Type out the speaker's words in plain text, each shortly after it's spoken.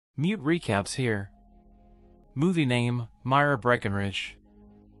Mute recaps here. Movie name, Myra Breckenridge.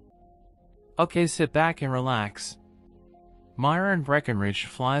 Okay, sit back and relax. Myra Breckenridge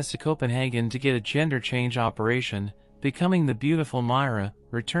flies to Copenhagen to get a gender change operation, becoming the beautiful Myra.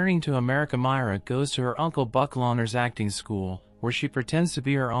 Returning to America, Myra goes to her uncle Buck Launer's acting school, where she pretends to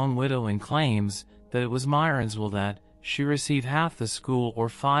be her own widow and claims that it was Myra's will that she received half the school or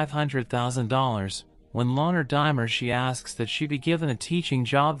 $500,000. When Launer dimer, she asks that she be given a teaching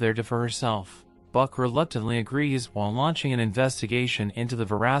job there for herself. Buck reluctantly agrees while launching an investigation into the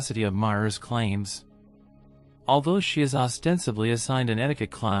veracity of Myra's claims. Although she is ostensibly assigned an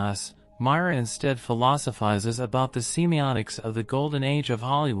etiquette class, Myra instead philosophizes about the semiotics of the golden age of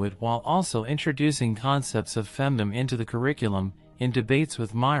Hollywood while also introducing concepts of femdom into the curriculum, in debates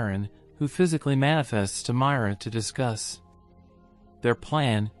with Myron, who physically manifests to Myra to discuss their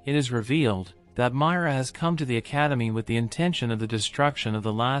plan. It is revealed that Myra has come to the academy with the intention of the destruction of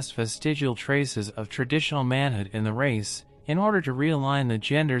the last vestigial traces of traditional manhood in the race, in order to realign the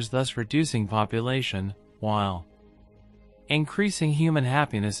genders, thus reducing population, while increasing human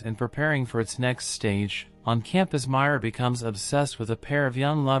happiness and preparing for its next stage. On campus, Myra becomes obsessed with a pair of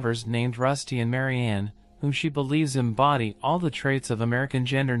young lovers named Rusty and Marianne, whom she believes embody all the traits of American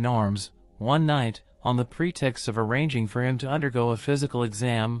gender norms. One night, on the pretext of arranging for him to undergo a physical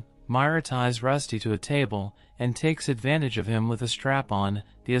exam, Myra ties Rusty to a table and takes advantage of him with a strap-on.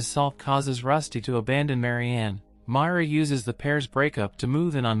 The assault causes Rusty to abandon Marianne. Myra uses the pair's breakup to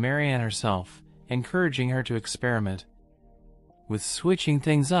move in on Marianne herself, encouraging her to experiment with switching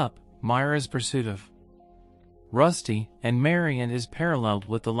things up. Myra's pursuit of Rusty and Marianne is paralleled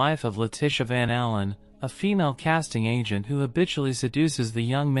with the life of Letitia Van Allen, a female casting agent who habitually seduces the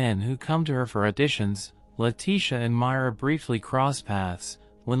young men who come to her for auditions. Letitia and Myra briefly cross paths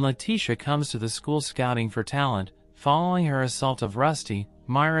when Letitia comes to the school scouting for talent. Following her assault of Rusty,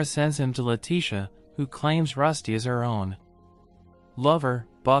 Myra sends him to Letitia, who claims Rusty is her own lover.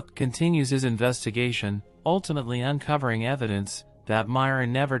 Buck continues his investigation, ultimately uncovering evidence that Myra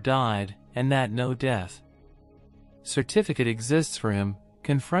never died and that no death certificate exists for him.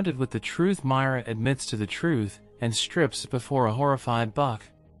 Confronted with the truth, Myra admits to the truth and strips before a horrified Buck.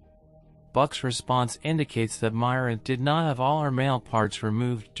 Buck's response indicates that Myra did not have all her male parts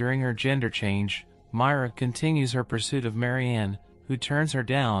removed during her gender change. Myra continues her pursuit of Marianne, who turns her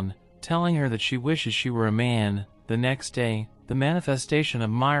down, telling her that she wishes she were a man. The next day, the manifestation of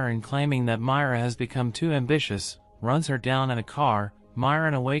Myra, claiming that Myra has become too ambitious, runs her down in a car.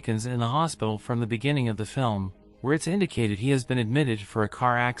 Myra awakens in the hospital from the beginning of the film, where it's indicated he has been admitted for a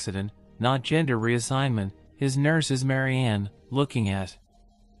car accident, not gender reassignment. His nurse is Marianne. Looking at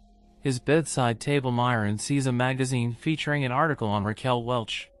his bedside table, Myron sees a magazine featuring an article on Raquel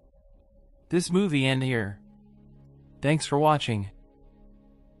Welch. This movie ends here. Thanks for watching.